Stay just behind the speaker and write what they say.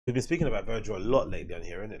We've been speaking about Virgil a lot lately on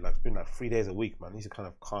here, isn't it? Like it's been like 3 days a week, man. I need to kind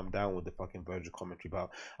of calm down with the fucking Virgil commentary. But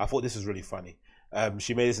I thought this was really funny.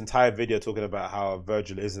 She made this entire video talking about how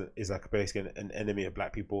Virgil is like basically an enemy of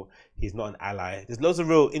black people. He's not an ally. There's loads of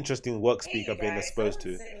real interesting work speak Hey I've been guys, exposed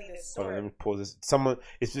someone to. sent me this Hold on, story. let me pause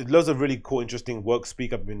this. It's loads of really cool, interesting work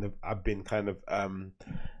speak I've been kind of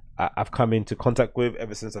I've come into contact with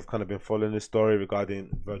ever since I've kind of been following this story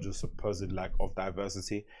regarding Virgil's supposed lack of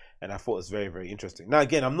diversity, and I thought it's very, very interesting. Now,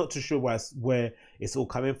 again, I'm not too sure where it's all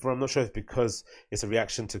coming from. I'm not sure if it's because it's a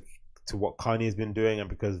reaction to what Kanye has been doing, and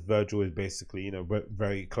because Virgil is basically,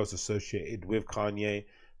 very close associated with Kanye,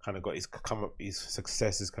 kind of got his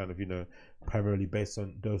success is kind of, primarily based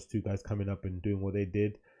on those two guys coming up and doing what they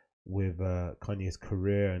did with Kanye's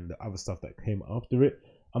career and the other stuff that came after it.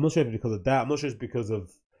 I'm not sure if it's because of that. I'm not sure it's because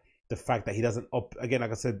of the fact that he doesn't again,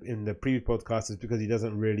 like I said in the previous podcast, is because he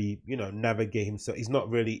doesn't really, navigate himself. He's not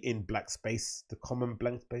really in black space, the common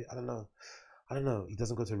blank space. I don't know. He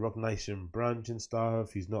doesn't go to Rock Nation brunch and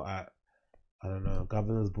stuff. He's not at, I don't know,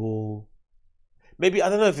 Governor's Ball. Maybe, I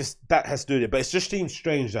don't know if it's that has to do with it, but it just seems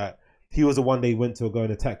strange that he was the one they went to go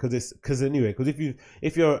and attack. Because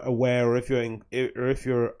if you're aware, or if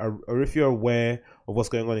you're aware of what's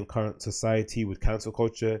going on in current society with cancel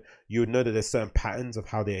culture, you would know that there's certain patterns of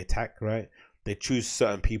how they attack, right? They choose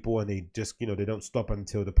certain people and they just, they don't stop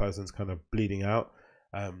until the person's kind of bleeding out.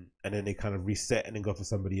 And then they kind of reset and then go for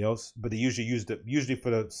somebody else. But they usually usually for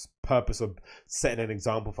the purpose of setting an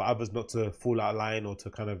example for others not to fall out of line or to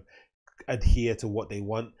kind of adhere to what they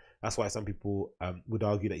want. That's why some people would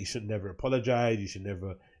argue that you should never apologize, you should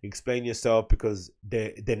never explain yourself, because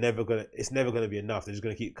they're never gonna. It's never gonna be enough. They're just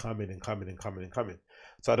gonna keep coming and coming and coming and coming.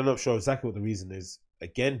 So I don't know sure exactly what the reason is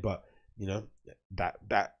again, but you know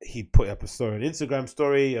that he put up a story, an Instagram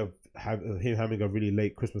story of him having a really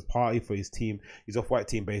late Christmas party for his team. His off-white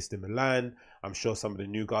team based in Milan. I'm sure some of the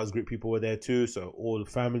New Guards group people were there too. So all the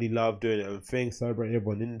family love doing their own thing, celebrating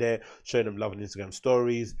everyone in there, showing them love on Instagram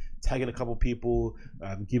stories, tagging a couple people,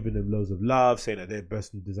 giving them loads of love, saying that they're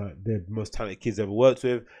best design, they're most talented kids ever worked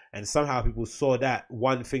with. And somehow people saw that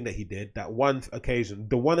one thing that he did, that one occasion,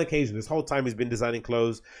 this whole time he's been designing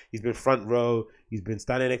clothes, he's been front row, he's been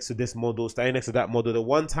standing next to this model, standing next to that model. The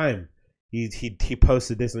one time he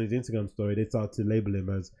posted this on his Instagram story, they started to label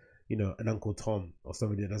him as, an Uncle Tom or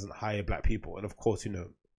somebody that doesn't hire black people. And of course,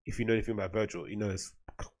 if you know anything about Virgil, it's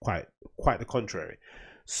quite the contrary.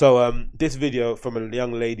 So this video from a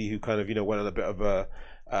young lady who kind of went on a bit of a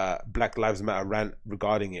Black Lives Matter rant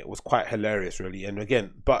regarding it was quite hilarious, really. And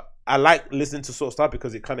again, but I like listening to sort of stuff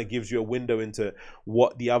because it kind of gives you a window into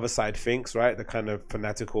what the other side thinks, right? The kind of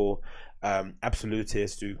fanatical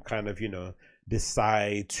absolutists who kind of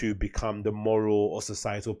decide to become the moral or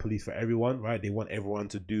societal police for everyone, right? They want everyone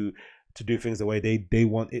to do things the way they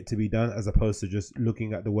want it to be done, as opposed to just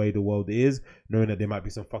looking at the way the world is, knowing that there might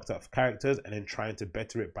be some fucked up characters, and then trying to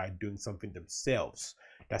better it by doing something themselves.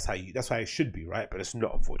 That's how it should be, right? But it's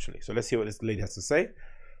not, unfortunately. So let's hear what this lady has to say.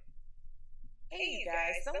 Hey you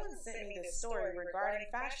guys, someone sent me this story regarding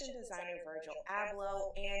fashion designer Virgil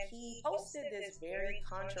Abloh, and he posted this very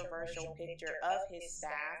controversial picture of his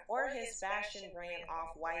staff or his fashion brand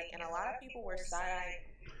Off-White, and a lot of people were side-eyeing.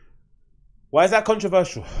 Why is that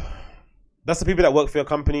controversial? That's the people that work for your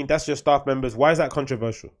company. That's your staff members. Why is that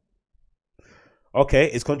controversial? Okay,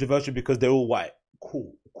 it's controversial because they're all white.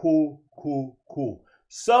 Cool.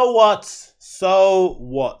 So what?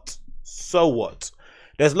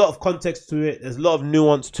 There's a lot of context to it. There's a lot of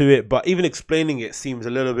nuance to it, but even explaining it seems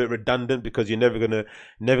a little bit redundant because you're never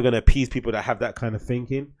gonna appease people that have that kind of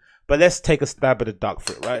thinking. But let's take a stab at the dark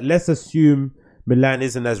foot, right? Let's assume Milan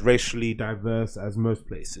isn't as racially diverse as most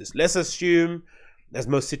places. Let's assume as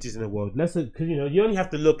most cities in the world. Because you only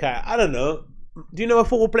have to look at, I don't know. Do you know a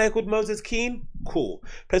football player called Moses Keane? Cool.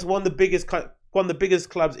 Plays one of the biggest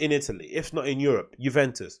clubs in Italy, if not in Europe.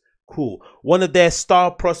 Juventus. Cool. One of their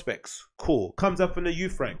star prospects. Cool. Comes up from the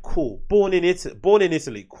youth rank. Cool. Born in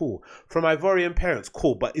Italy. Cool. From Ivorian parents.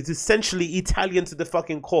 Cool. But it's essentially Italian to the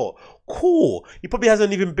fucking core. Cool. He probably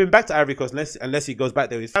hasn't even been back to Ivory Coast unless he goes back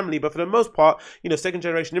there with his family. But for the most part, second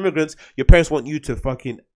generation immigrants, your parents want you to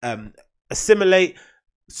fucking assimilate,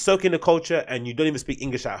 soak in the culture, and you don't even speak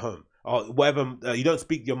English at home or whatever. You don't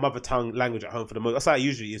speak your mother tongue language at home for the most. That's how it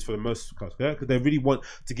usually is for the most, because they really want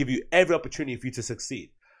to give you every opportunity for you to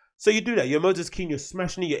succeed. So you do that. You're Moses Keane, you're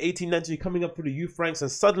smashing it, you're 18, 19, you're coming up through the youth ranks,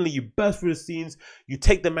 and suddenly you burst through the scenes. You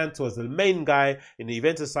take the mantle as the main guy in the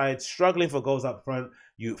Juventus side, struggling for goals up front.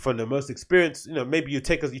 You, from the most experienced, maybe you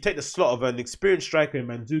take the slot of an experienced striker in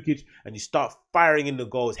Mandzukic, and you start firing in the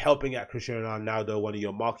goals, helping out Cristiano Ronaldo, one of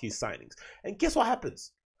your marquee signings. And guess what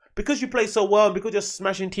happens? Because you play so well and because you're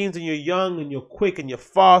smashing teams and you're young and you're quick and you're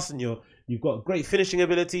fast and you've got great finishing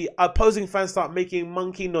ability, opposing fans start making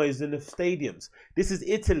monkey noise in the stadiums. This is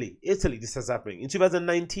Italy. This is happening. In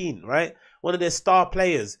 2019, right? One of their star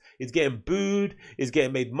players is getting booed, is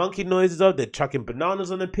getting made monkey noises of. They're chucking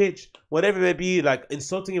bananas on the pitch, whatever it may be, like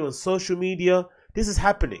insulting him on social media. This is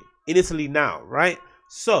happening in Italy now, right?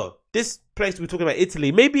 So this place we're talking about,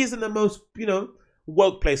 Italy, maybe isn't the most,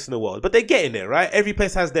 woke place in the world, but they're getting there, right? Every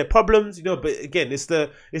place has their problems, but again, it's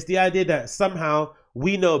the idea that somehow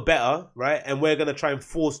we know better, right? And we're gonna try and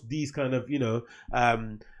force these kind of,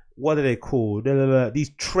 what are they called?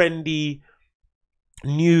 These trendy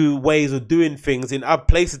new ways of doing things in other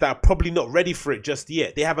places that are probably not ready for it just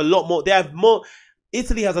yet. They have a lot more.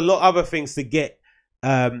 Italy has a lot of other things to get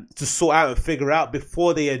to sort out and figure out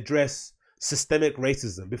before they address systemic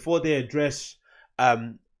racism, before they address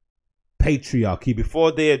patriarchy,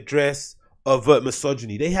 before they address overt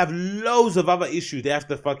misogyny. They have loads of other issues they have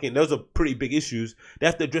to those are pretty big issues they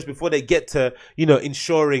have to address before they get to,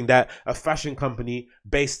 ensuring that a fashion company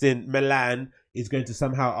based in Milan is going to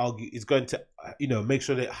somehow make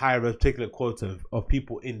sure they hire a particular quota of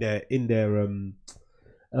people in their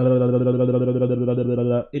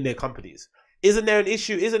companies. Isn't there an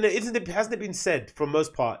issue? Hasn't it been said for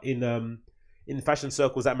most part in fashion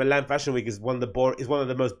circles that Milan Fashion Week is one of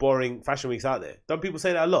the most boring fashion weeks out there? Don't people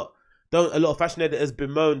say that a lot? Don't a lot of fashion editors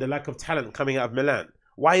bemoan the lack of talent coming out of Milan?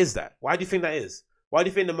 Why is that? Why do you think that is? Why do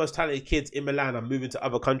you think the most talented kids in Milan are moving to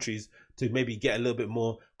other countries to maybe get a little bit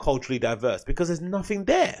more culturally diverse? Because there's nothing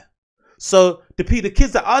there. So the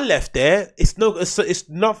kids that are left there, it's no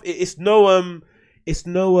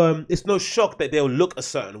shock that they'll look a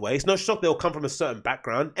certain way. It's no shock they'll come from a certain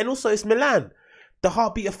background. And also it's Milan, the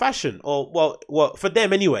heartbeat of fashion, or well, for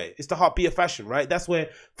them anyway, it's the heartbeat of fashion, right? That's where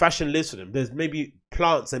fashion lives for them. There's maybe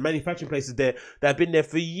plants and manufacturing places there that have been there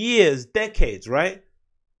for years, decades, right?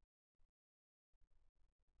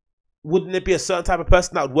 Wouldn't it be a certain type of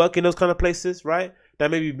person that would work in those kind of places, right?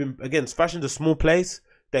 That maybe again, fashion's a small place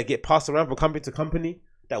that get passed around from company to company,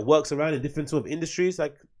 that works around in different sort of industries.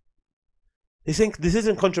 Like, this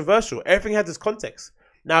isn't controversial. Everything has its context.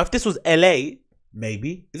 Now, if this was LA,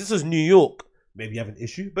 maybe. If this was New York, maybe you have an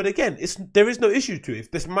issue. But again, there is no issue to it. If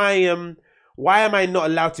this my why am I not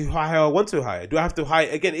allowed to hire or want to hire? Do I have to hire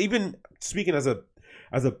again? Even speaking as a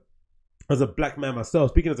black man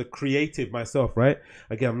myself, speaking as a creative myself, right?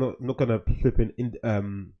 Again, I'm not gonna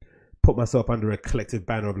put myself under a collective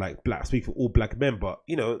banner of like speak for all black men, but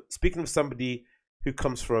speaking of somebody who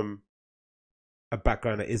comes from a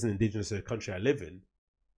background that isn't indigenous to the country I live in,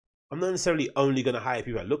 I'm not necessarily only gonna hire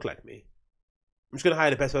people that look like me. I'm just gonna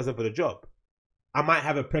hire the best person for the job. I might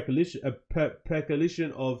have a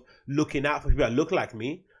precognition of looking out for people that look like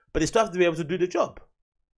me, but they still have to be able to do the job.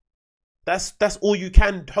 That's all you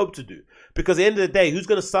can hope to do. Because at the end of the day, who's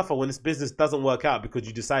going to suffer when this business doesn't work out because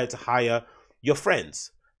you decided to hire your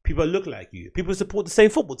friends, people that look like you, people who support the same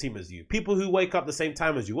football team as you, people who wake up the same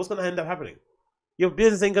time as you? What's going to end up happening? Your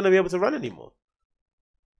business ain't going to be able to run anymore.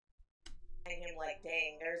 Him like,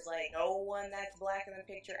 dang, there's like no one that's black in the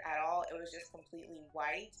picture at all. It was just completely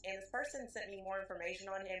white. And this person sent me more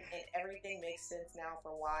information on him, and everything makes sense now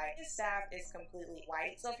for why his staff is completely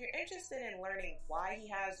white. So if you're interested in learning why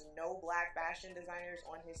he has no black fashion designers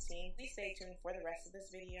on his team, please stay tuned for the rest of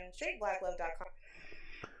this video. StraightBlackLove.com.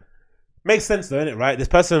 Makes sense though, isn't it, right? This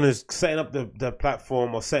person is setting up the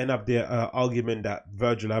platform or setting up the argument that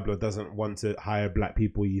Virgil Abloh doesn't want to hire black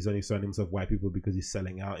people. He's only selling himself white people because he's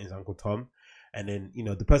selling out his Uncle Tom. And then,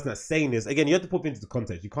 the person that's saying this, again, you have to put into the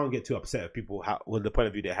context. You can't get too upset at people with the point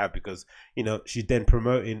of view they have, because, she's then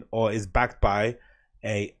promoting or is backed by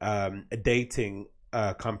a dating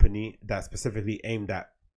company that's specifically aimed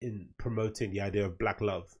at in promoting the idea of black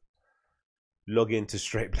love. Log into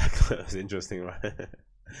Straight Black Love. It's interesting, right?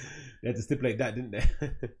 They had to stipulate that, didn't they?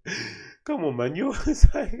 Come on, man.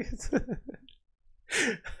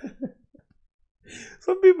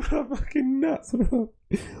 Some people are fucking nuts, bro.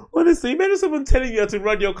 Honestly, imagine someone telling you how to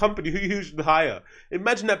run your company, who you should hire.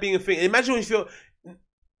 Imagine that being a thing. Imagine when you feel...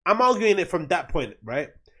 I'm arguing it from that point, right?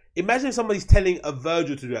 Imagine if somebody's telling a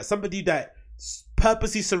Virgil to do that. Somebody that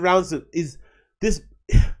purposely surrounds it is this...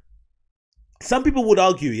 Some people would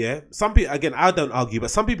argue, yeah? Some people, again, I don't argue,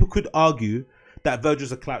 but some people could argue that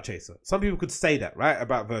Virgil's a clout chaser. Some people could say that, right,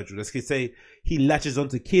 about Virgil. Let's say he latches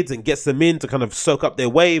onto kids and gets them in to kind of soak up their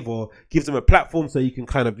wave, or gives them a platform so you can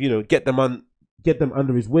kind of, get them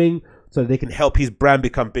under his wing so they can help his brand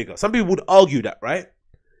become bigger. Some people would argue that, right?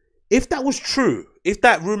 If that was true, if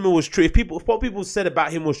that rumor was true, if what people said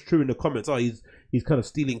about him was true in the comments, oh, he's kind of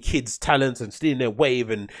stealing kids' talents and stealing their wave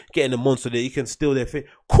and getting them on so that he can steal their thing.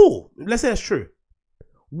 Cool. Let's say that's true.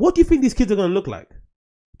 What do you think these kids are gonna look like? Do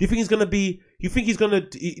you think he's gonna be? Do you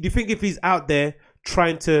think if he's out there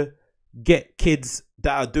trying to get kids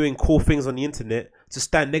that are doing cool things on the internet to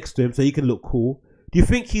stand next to him so he can look cool, do you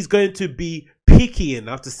think he's going to be picky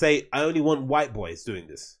enough to say, I only want white boys doing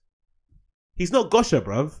this? He's not Gosha,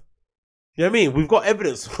 bruv. You know what I mean? We've got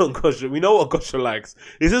evidence on Gosha. We know what Gosha likes.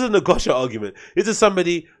 This isn't a Gosha argument. This is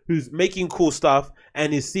somebody who's making cool stuff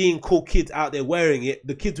and is seeing cool kids out there wearing it.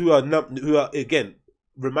 The kids who are again,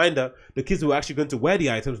 reminder, the kids who are actually going to wear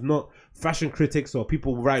the items, not fashion critics or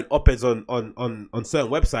people writing op-eds on certain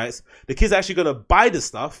websites. The kids are actually going to buy the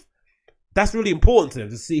stuff. That's really important to them,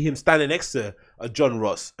 to see him standing next to a John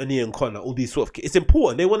Ross, a Ian Connor, all these sort of kids. It's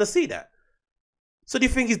important. They want to see that. So do you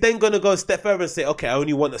think he's then going to go a step further and say, okay, I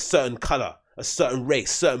only want a certain color, a certain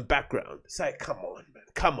race, certain background? It's like, come on, man.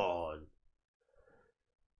 Come on.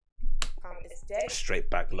 Straight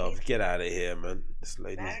back, love. Get out of here, man. This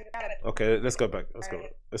lady. Okay, let's go back.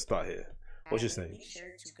 Let's start here. What you saying? Be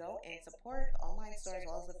sure to go and support the online store as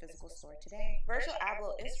well as the physical store today. Virgil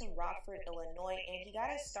Abloh is from Rockford, Illinois, and he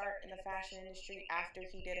got his start in the fashion industry after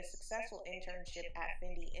he did a successful internship at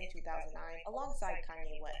Fendi in 2009 alongside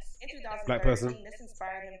Kanye West. In 2013, this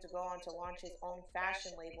inspired him to go on to launch his own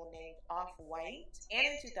fashion label named Off-White. And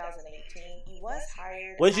in 2018, he was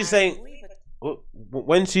hired. When she's saying,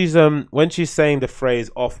 when she's saying the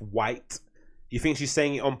phrase Off-White, you think she's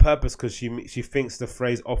saying it on purpose because she thinks the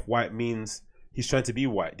phrase Off-White means he's trying to be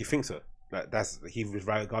white? Do you think so? Like he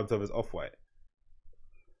regards himself as Off-White?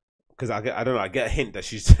 Because I don't know. I get a hint that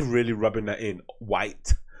she's really rubbing that in.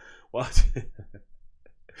 White. What?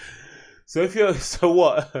 So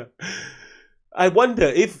what? I wonder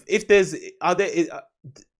if there's do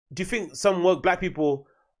you think some black people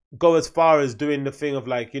go as far as doing the thing of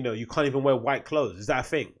like, you know, you can't even wear white clothes? Is that a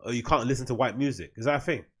thing? Or you can't listen to white music? Is that a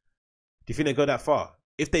thing? Do you think they go that far?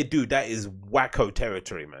 If they do, that is wacko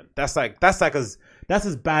territory, man. That's as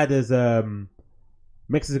bad as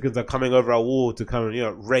Mexicans are coming over our wall to come and, you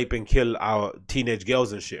know, rape and kill our teenage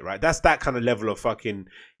girls and shit, right? That's that kind of level of fucking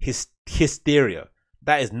hysteria.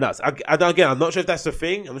 That is nuts. Again, I'm not sure if that's the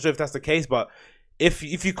thing. I'm not sure if that's the case, but if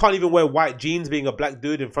you can't even wear white jeans being a black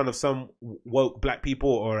dude in front of some woke black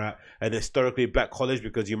people or at an historically black college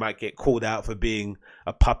because you might get called out for being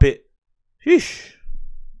a puppet, sheesh.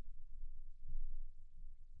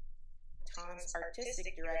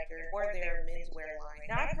 Artistic director for their menswear line.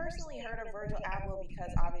 Now, I personally heard of Virgil Abloh because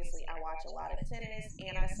obviously I watch a lot of tennis,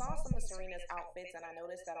 and I saw some of Serena's outfits, and I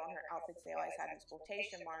noticed that on her outfits they always had these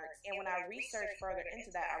quotation marks. And when I researched further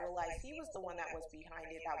into that, I realized he was the one that was behind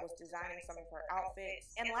it, that was designing some of her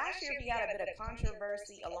outfits. And last year he had a bit of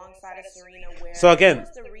controversy alongside of Serena, where so again,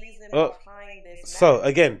 what was the reason behind this? So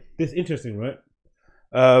again, this is interesting, right?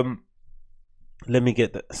 Let me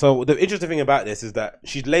get that. So the interesting thing about this is that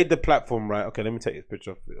she's laid the platform, right? Okay, let me take this picture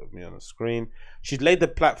of me on the screen. She's laid the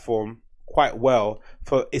platform quite well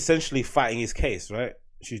for essentially fighting his case, right?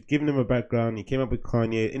 She's given him a background. He came up with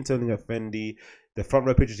Kanye, interning at Fendi. The front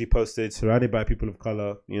row pictures he posted, surrounded by people of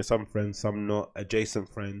color. You know, some friends, some not, adjacent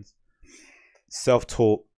friends.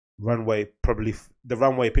 Self-taught runway, probably the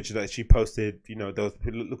runway picture that she posted. You know, those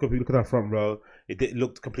look at her front row. It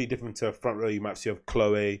looked completely different to a front row you might see of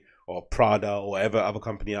Chloe or Prada or whatever other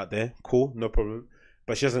company out there. Cool, no problem.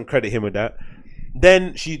 But she doesn't credit him with that.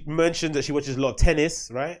 Then she mentioned that she watches a lot of tennis,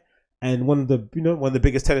 right? And one of the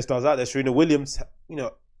biggest tennis stars out there, Serena Williams, you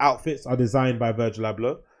know, outfits are designed by Virgil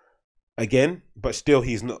Abloh. Again, but still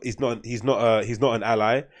he's not an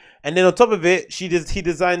ally. And then on top of it, he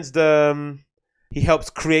designs he helps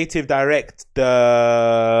creative direct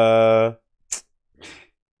the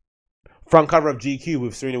front cover of GQ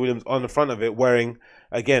with Serena Williams on the front of it, wearing,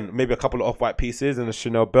 again, maybe a couple of off-white pieces and a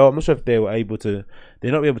Chanel belt. I'm not sure if they were able to.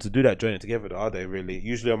 They're not able to do that join it together, are they? Really?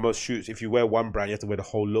 Usually on most shoots, if you wear one brand, you have to wear the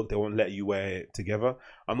whole look. They won't let you wear it together.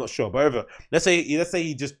 I'm not sure, but whatever. Let's say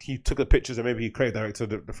he took the pictures and maybe he created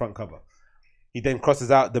directed the front cover. He then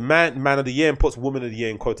crosses out the man of the year and puts woman of the year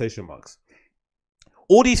in quotation marks.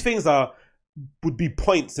 All these things would be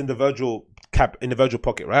points in the Virgil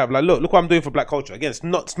pocket, right? I'm like, look what I'm doing for black culture. Again, it's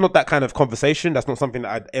not that kind of conversation. That's not something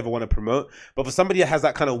that I'd ever want to promote. But for somebody that has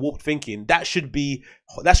that kind of warped thinking, that should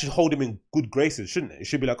hold him in good graces, shouldn't it? It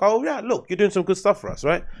should be like, oh yeah, look, you're doing some good stuff for us,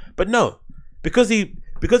 right? But no, because he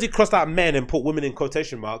crossed out men and put women in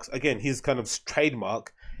quotation marks. Again, his kind of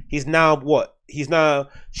trademark. She's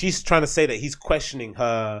trying to say that he's questioning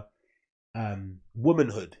her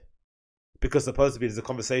womanhood. Because supposedly there's a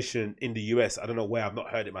conversation in the US, I don't know where, I've not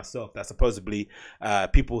heard it myself, that supposedly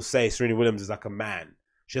people say Serena Williams is like a man.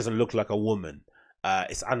 She doesn't look like a woman.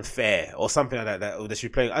 It's unfair or something like that. Or that she's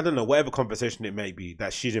playing, I don't know, whatever conversation it may be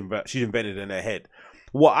that she's invented in her head.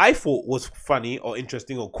 what I thought was funny or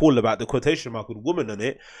interesting or cool about the quotation mark with woman on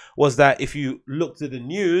it was that if you looked at the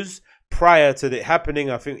news prior to it happening,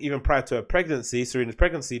 I think even prior to her pregnancy, Serena's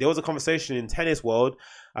pregnancy, there was a conversation in tennis world,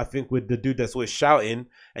 I think, with the dude that's always shouting,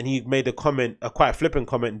 and he made a comment, a quite flippant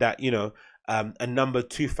comment, that, you know, a number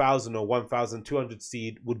 2000 or 1200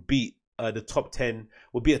 seed would beat the top 10,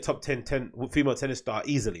 would be a top 10 female tennis star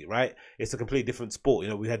easily, right? It's a completely different sport.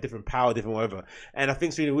 You know, we had different power, different whatever. And I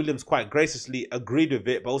think Serena Williams quite graciously agreed with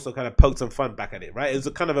it, but also kind of poked some fun back at it, right? It was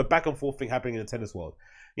a kind of a back and forth thing happening in the tennis world.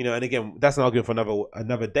 You know, and again, that's an argument for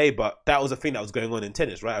another day, but that was a thing that was going on in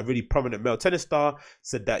tennis, right? A really prominent male tennis star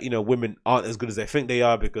said that, you know, women aren't as good as they think they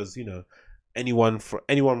are because, you know, anyone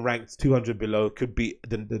ranked 200 below could beat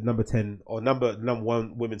the number 10 or number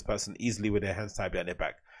 1 women's person easily with their hands tied behind their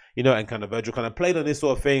back. You know, and kind of Virgil kind of played on this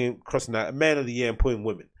sort of thing, crossing out Man of the Year and putting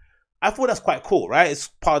women. I thought that's quite cool, right? It's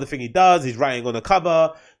part of the thing he does. He's writing on the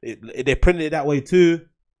cover. They printed it that way too.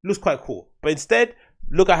 Looks quite cool. But instead,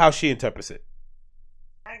 look at how she interprets it.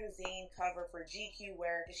 Magazine cover for GQ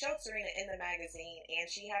where it showed Serena in the magazine and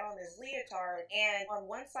she had on this leotard, and on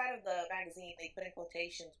one side of the magazine they put in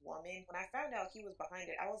quotations woman. When I found out he was behind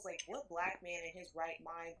it, I was like, what black man in his right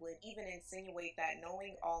mind would even insinuate that,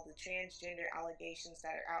 knowing all the transgender allegations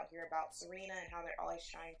that are out here about Serena and how they're always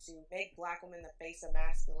trying to make black women the face of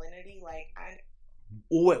masculinity? Like,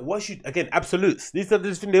 again, absolutes.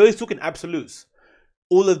 They're always talking absolutes.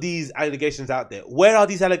 All of these allegations out there. Where are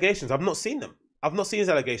these allegations? I've not seen them. I've not seen his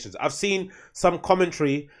allegations. I've seen some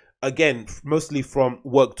commentary, again, mostly from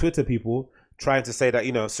work Twitter people, trying to say that,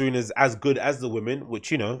 you know, Serena's as good as the women,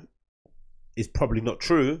 which, you know, is probably not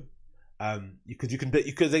true.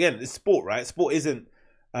 Because again, it's sport, right? Sport isn't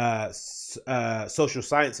social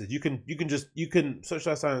sciences. You can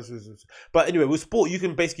social sciences, but anyway, with sport, you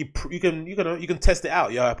can basically you can test it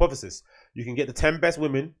out. Your hypothesis. You can get the 10 best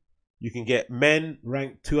women. You can get men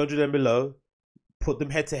ranked 200 and below, put them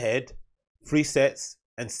head to head, 3 sets,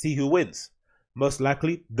 and see who wins. Most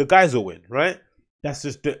likely, the guys will win, right? That's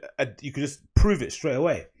just you can just prove it straight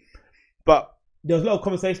away. But there was a lot of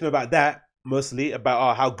conversation about that, mostly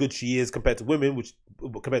about how good she is compared to women,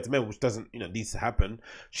 compared to men, which doesn't, you know, needs to happen.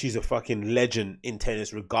 She's a fucking legend in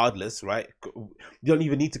tennis, regardless, right? You don't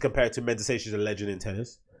even need to compare it to men to say she's a legend in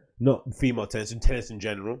tennis, not female tennis, in tennis in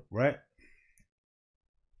general, right?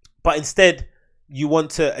 But instead, you want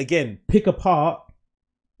to again pick apart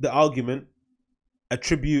the argument,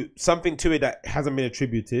 attribute something to it that hasn't been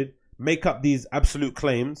attributed, make up these absolute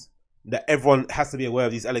claims that everyone has to be aware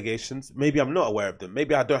of these allegations. Maybe I'm not aware of them.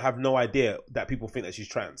 Maybe I don't have no idea that people think that she's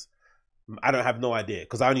trans. I don't have no idea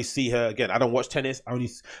because I only see her, again, I don't watch tennis.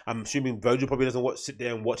 I'm assuming Virgil probably doesn't sit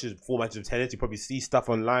there and watches 4 matches of tennis. He probably sees stuff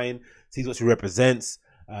online, sees what she represents,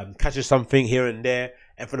 catches something here and there.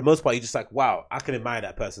 And for the most part, you're just like, wow, I can admire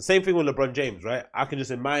that person. Same thing with LeBron James, right? I can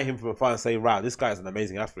just admire him from afar and say, wow, this guy's an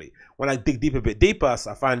amazing athlete. When I dig deep a bit deeper,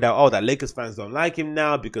 I find out, oh, that Lakers fans don't like him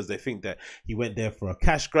now because they think that he went there for a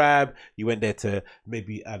cash grab. He went there to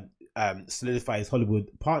maybe solidify his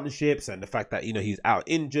Hollywood partnerships, and the fact that, you know, he's out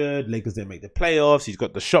injured, Lakers didn't make the playoffs, he's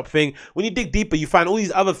got the shop thing. When you dig deeper, you find all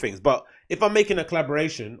these other things. But if I'm making a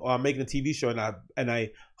collaboration or I'm making a TV show and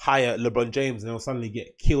I hire LeBron James and I'll suddenly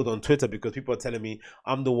get killed on Twitter because people are telling me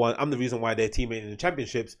I'm the reason why they're teammating in the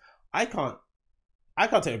championships, I can't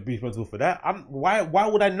take responsibility for that. Why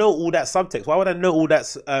would I know all that subtext? Why would I know all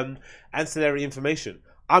that ancillary information?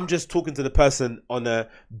 I'm just talking to the person on a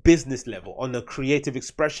business level, on a creative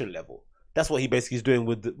expression level. That's what he basically is doing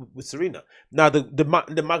with Serena. Now, the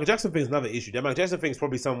Michael Jackson thing is another issue. The Michael Jackson thing is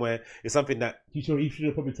probably something that he should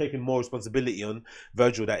have probably taken more responsibility on,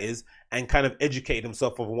 Virgil that is, and kind of educated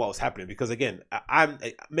himself on what was happening. Because again,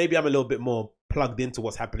 maybe I'm a little bit more plugged into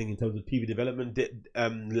what's happening in terms of TV development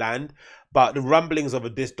land, but the rumblings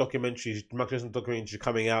of this documentary, Michael Jackson documentary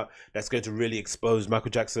coming out that's going to really expose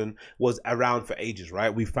Michael Jackson was around for ages, right?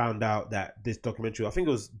 We found out that this documentary, I think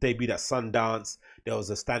it was debuted at Sundance. There was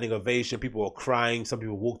a standing ovation. People were crying. Some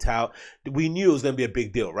people walked out. We knew it was going to be a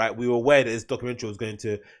big deal, right? We were aware that this documentary was going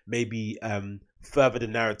to maybe further the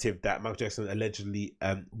narrative that Michael Jackson allegedly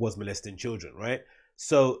was molesting children, right?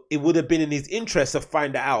 So it would have been in his interest to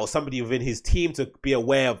find that out, or somebody within his team to be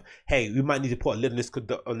aware of, hey, we might need to put a lid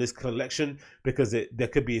on this collection because there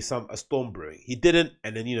could be a storm brewing. He didn't,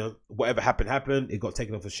 and then, you know, whatever happened. It got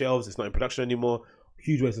taken off the shelves. It's not in production anymore.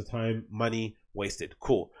 Huge waste of time, money wasted.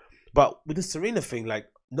 Cool. But with the Serena thing, like,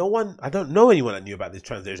 I don't know anyone that knew about these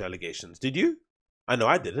transgender allegations. Did you? I know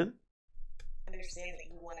I didn't. Understand that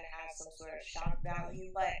you want to have some sort of shock value,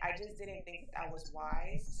 but I just didn't think that was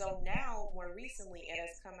wise. So now, more recently, it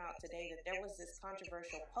has come out today that there was this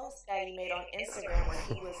controversial post that he made on Instagram where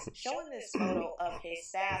he was showing this photo of his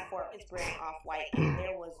staff for his brand Off-White, and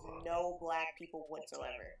there was no black people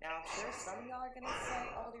whatsoever. Now, I'm sure some of y'all are gonna say,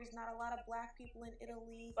 oh, there's not a lot of black people in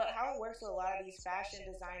Italy, but how it works with a lot of these fashion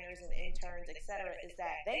designers and interns, etc., is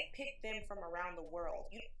that they pick them from around the world.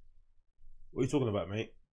 What are you talking about,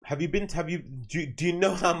 mate? Do you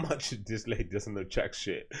know how much this lady doesn't know jack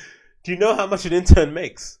shit? Do you know how much an intern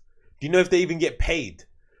makes? Do you know if they even get paid? Do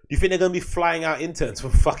you think they're going to be flying out interns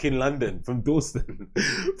from fucking London, from Dalston,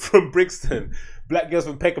 from Brixton, black girls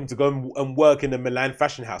from Peckham to go and work in a Milan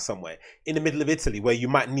fashion house somewhere in the middle of Italy where you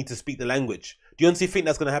might need to speak the language? Do you honestly think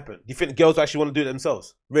that's going to happen? Do you think girls actually want to do it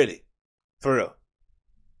themselves? Really? For real?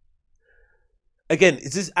 Again,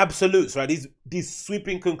 it's just absolutes, right? These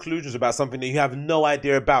sweeping conclusions about something that you have no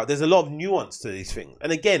idea about. There's a lot of nuance to these things.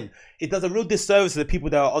 And again, it does a real disservice to the people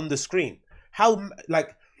that are on the screen. How,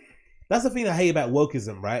 like, that's the thing I hate about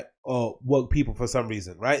wokeism, right? Or woke people for some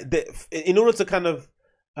reason, right? In order to kind of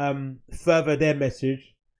further their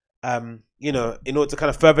message, you know, in order to kind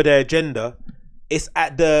of further their agenda, it's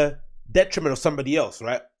at the detriment of somebody else,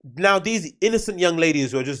 right? Now, these innocent young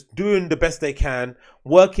ladies who are just doing the best they can,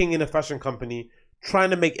 working in a fashion company,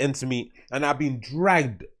 trying to make ends meet, and are being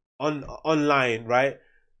dragged online, right?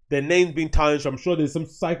 Their names being tarnished. I'm sure there's some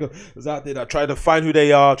psychos out there that try to find who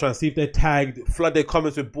they are, trying to see if they're tagged, flood their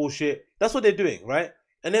comments with bullshit. That's what they're doing, right?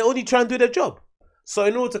 And they're only trying to do their job. So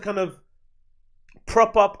in order to kind of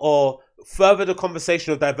prop up or further the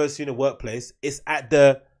conversation of diversity in the workplace, it's at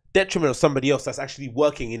the detriment of somebody else that's actually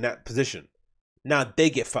working in that position. Now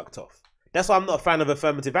they get fucked off. That's why I'm not a fan of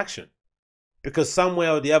affirmative action. Because some way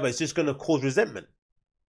or the other, it's just going to cause resentment.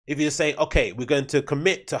 If you're saying, okay, we're going to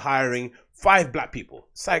commit to hiring 5 black people.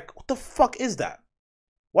 It's like, what the fuck is that?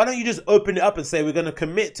 Why don't you just open it up and say we're going to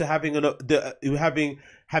commit to having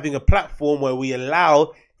having a platform where we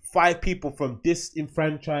allow 5 people from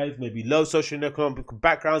disenfranchised, maybe low socioeconomic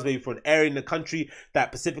backgrounds, maybe from an area in the country that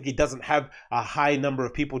specifically doesn't have a high number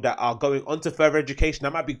of people that are going on to further education.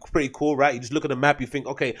 That might be pretty cool, right? You just look at the map, you think,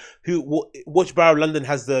 okay, which borough of London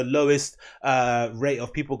has the lowest rate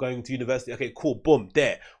of people going to university? Okay, cool, boom,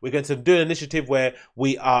 there. We're going to do an initiative where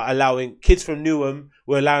we are allowing kids from Newham,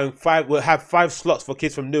 we'll have 5 slots for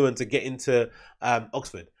kids from Newham to get into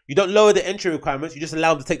Oxford. You don't lower the entry requirements, you just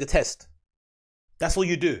allow them to take the test. That's all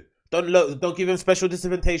you do. Don't give them special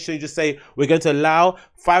disadvantage. You just say, we're going to allow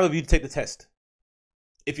 5 of you to take the test.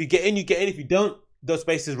 If you get in, you get in. If you don't, those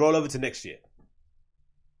spaces roll over to next year.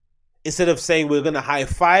 Instead of saying we're going to hire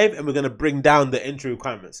 5 and we're going to bring down the entry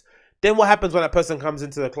requirements. Then what happens when that person comes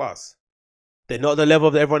into the class? They're not at the level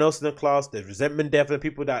of everyone else in the class. There's resentment there for the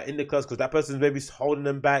people that are in the class because that person's maybe holding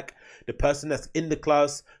them back. The person that's in the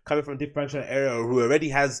class coming from a different area or who already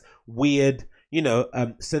has weird, you know,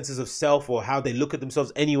 senses of self or how they look at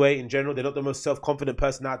themselves anyway in general. They're not the most self-confident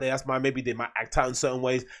person out there. That's why maybe they might act out in certain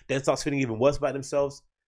ways, then starts feeling even worse about themselves.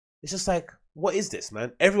 It's just like, what is this,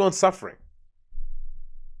 man? Everyone's suffering.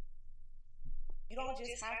 You don't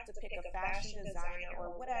just have to pick a fashion designer or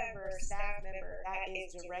whatever staff member that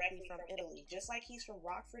is directly from Italy. Just like he's from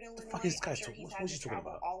Rockford, Illinois. What is this guy talking? What is he talking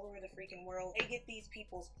about? All over the freaking world. They get these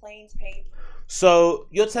people's planes paid. So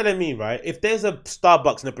you're telling me, right? If there's a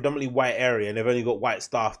Starbucks in a predominantly white area and they've only got white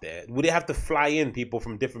staff there, would it have to fly in people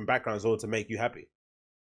from different backgrounds in order to make you happy?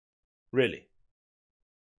 Really?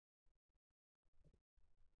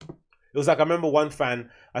 It was like, I remember one fan,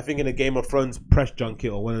 I think in a Game of Thrones press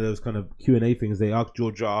junket or one of those kind of Q&A things, they asked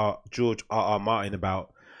George R.R. Martin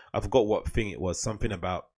about, I forgot what thing it was, something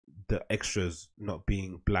about the extras not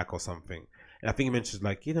being black or something. And I think he mentioned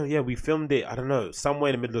like, you know, yeah, we filmed it, I don't know, somewhere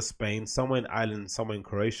in the middle of Spain, somewhere in Ireland, somewhere in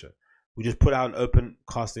Croatia. We just put out an open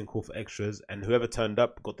casting call for extras and whoever turned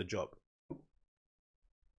up got the job.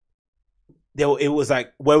 It was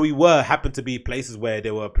like, where we were happened to be places where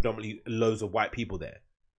there were predominantly loads of white people there.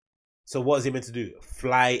 So what is he meant to do?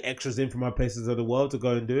 Fly extras in from other places of the world to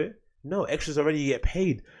go and do it? No, extras already get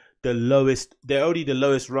paid the lowest. They're already the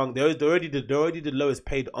lowest rung. They're already the lowest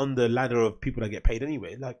paid on the ladder of people that get paid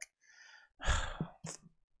anyway. Like,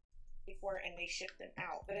 and they ship them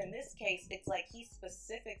out. But in this case, it's like he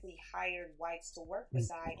specifically hired whites to work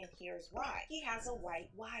beside, and here's why. He has a white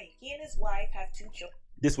wife. He and his wife have 2 children.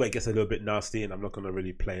 This way it gets a little bit nasty, and I'm not going to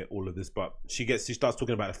really play all of this, but she starts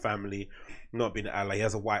talking about a family not being an ally. He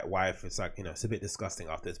has a white wife. It's like, you know, it's a bit disgusting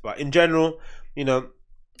after this. But in general, you know,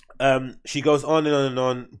 she goes on and on and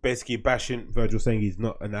on, basically bashing Virgil, saying he's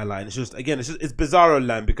not an ally. And it's just, again, it's bizarro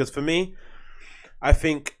land, because for me, I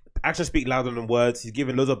think actions speak louder than words. He's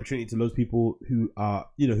given loads of opportunity to those people who are,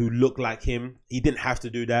 you know, who look like him. He didn't have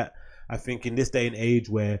to do that. I think in this day and age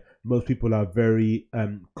where most people are very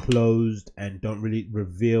closed and don't really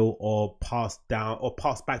reveal or pass down or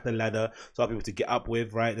pass back the ladder so people to get up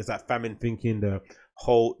with, right? There's that famine thinking, the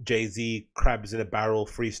whole Jay-Z crabs in a barrel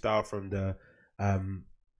freestyle from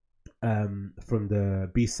the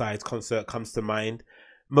B-sides concert comes to mind.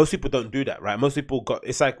 Most people don't do that, right? Most people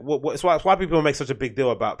it's like it's why people make such a big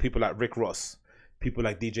deal about people like Rick Ross, people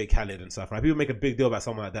like DJ Khaled and stuff, right? People make a big deal about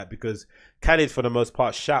someone like that because Khaled, for the most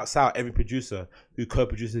part, shouts out every producer who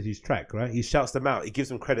co-produces his track, right? He shouts them out. He gives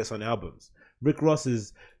them credits on albums. Rick Ross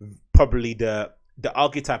is probably the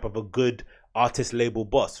archetype of a good artist label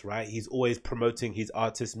boss, right? He's always promoting his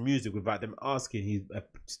artist music without them asking.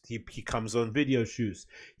 He comes on video shoots,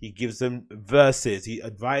 he gives them verses, he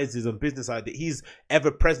advises on business ideas, he's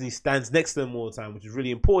ever present, he stands next to them all the time, which is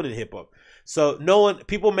really important in hip-hop. So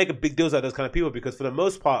people make a big deal out of those kind of people because for the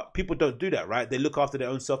most part people don't do that, right? They look after their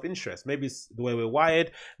own self-interest. Maybe it's the way we're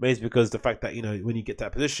wired, maybe it's because the fact that, you know, when you get to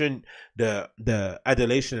that position, the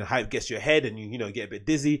adulation and hype gets your head and you know, get a bit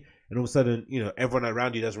dizzy, and all of a sudden, you know, everyone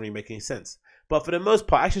around you doesn't really make any sense. But for the most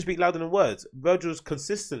part, actions speak louder than words. Virgil's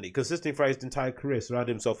consistently throughout his entire career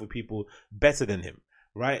surrounded himself with people better than him,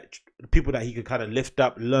 right? People that he could kind of lift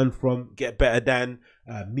up, learn from, get better than,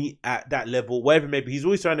 meet at that level, whatever it may be. He's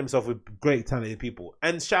always surrounded himself with great, talented people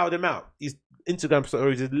and shout them out. His Instagram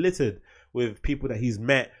stories is littered with people that he's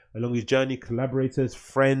met along his journey, collaborators,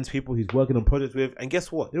 friends, people he's working on projects with. And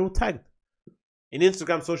guess what? They're all tagged. In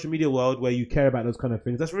Instagram social media world where you care about those kind of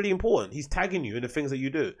things, that's really important. He's tagging you in the things that you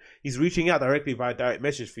do. He's reaching out directly via direct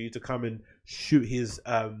message for you to come and shoot his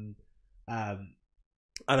I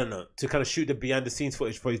don't know, to kind of shoot the behind the scenes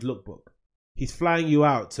footage for his lookbook. He's flying you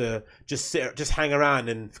out to just hang around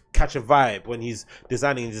and catch a vibe when he's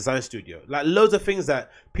designing in the design studio. Like loads of things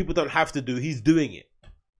that people don't have to do, he's doing it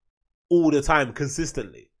all the time,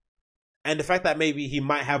 consistently. And the fact that maybe he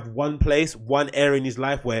might have one place, one area in his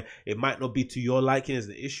life where it might not be to your liking is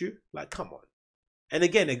the issue. Like, come on. And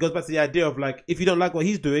again, it goes back to the idea of like, if you don't like what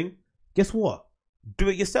he's doing, guess what? Do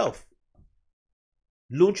it yourself.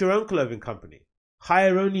 Launch your own clothing company.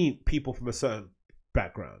 Hire only people from a certain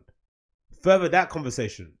background. Further that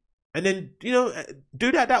conversation. And then, you know,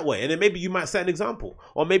 do that way. And then maybe you might set an example.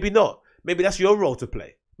 Or maybe not. Maybe that's your role to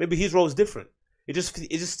play. Maybe his role is different. It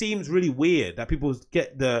just seems really weird that people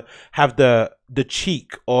have the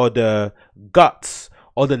cheek or the guts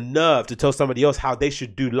or the nerve to tell somebody else how they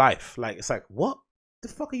should do life. Like, it's like, what the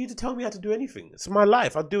fuck are you to tell me how to do anything? It's my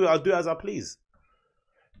life. I'll do it as I please.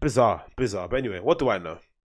 Bizarre. But anyway, what do I know?